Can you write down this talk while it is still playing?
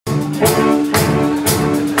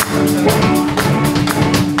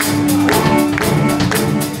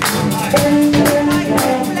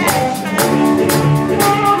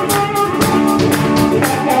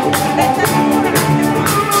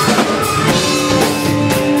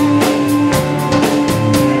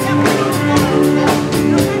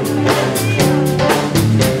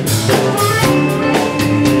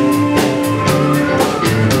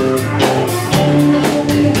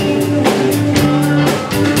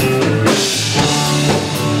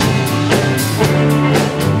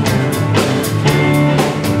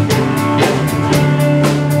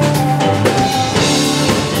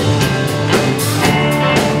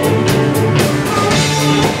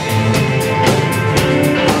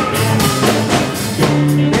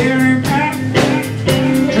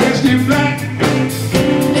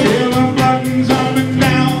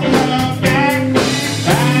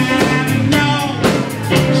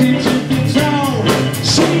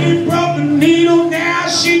She broke the needle, now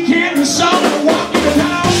she can't resolve it. Walking the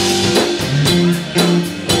dog.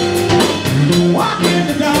 Walking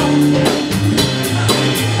the dog.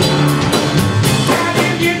 And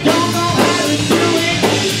if you don't know how to do it,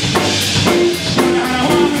 you gotta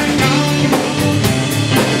walk the dog.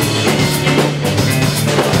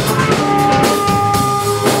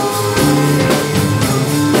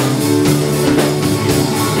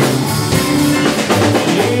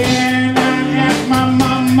 Yeah, I asked my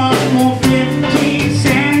mama for 50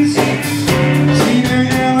 cents. See the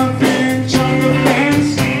elephant jump the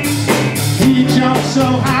fence. He jumped so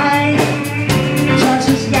high, touched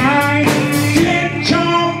the sky. Didn't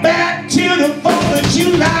come back till the 4th of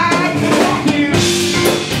July. Walking.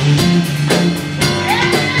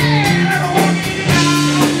 Yeah, walking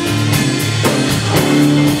down.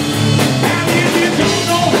 And if you don't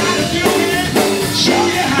know how to do it, show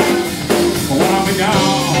you how. Walk me down.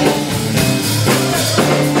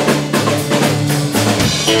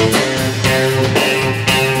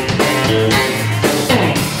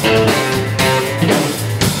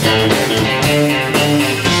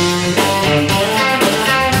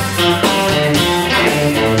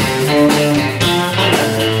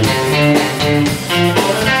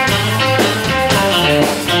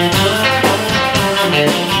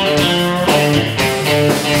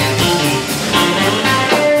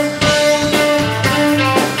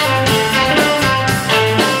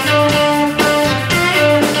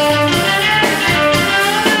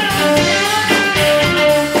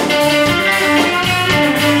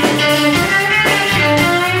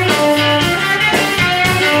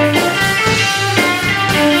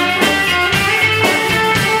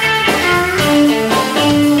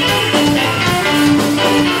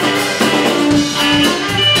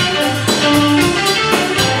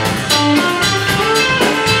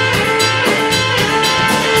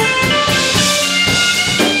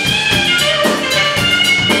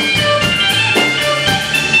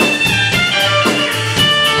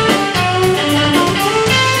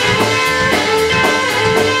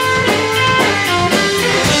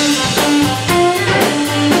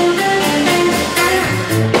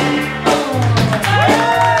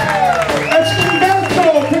 It's Umberto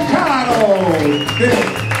Porcaro,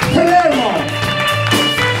 Palermo.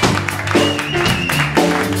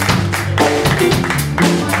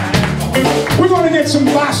 We're going to get some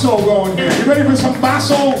basso going here. You ready for some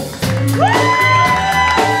basso?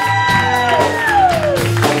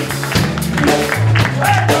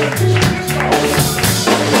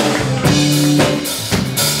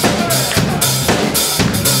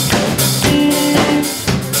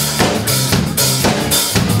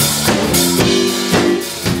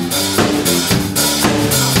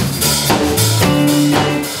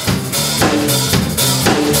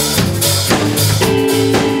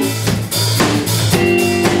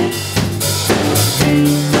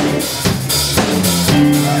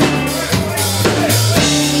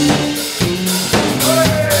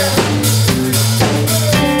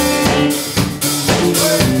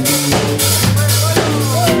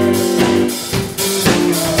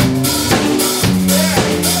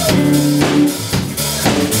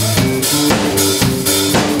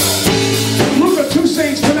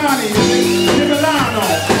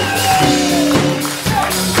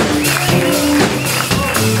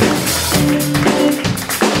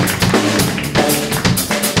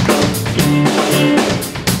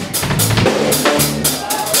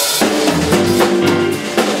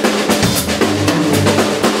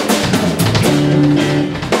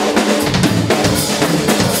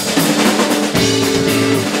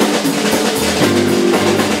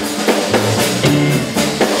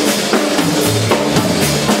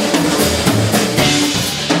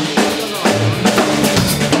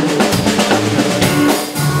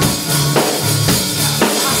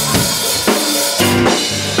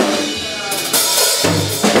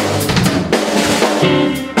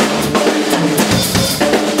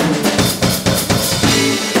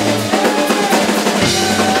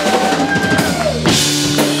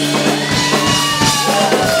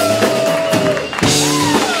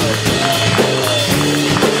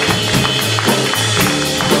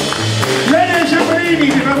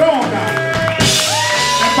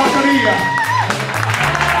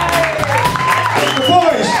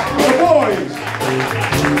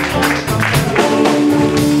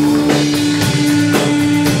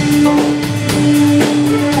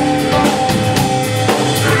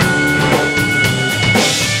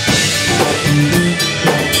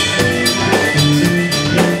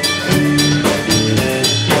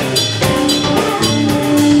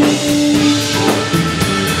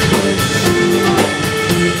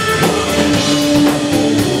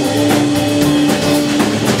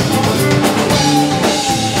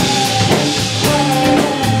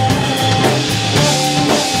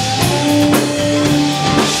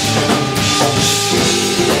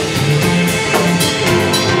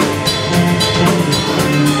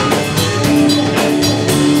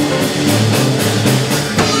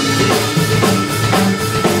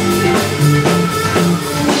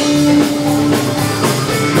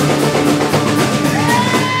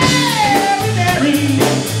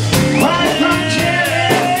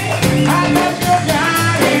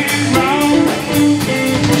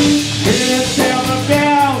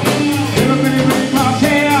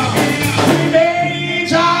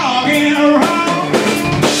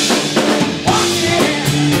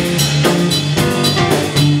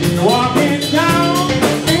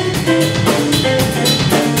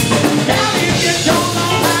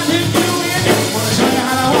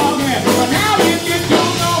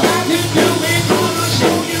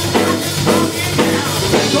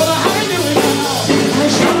 Well, how you doing now? I'll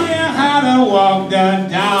show you how to walk the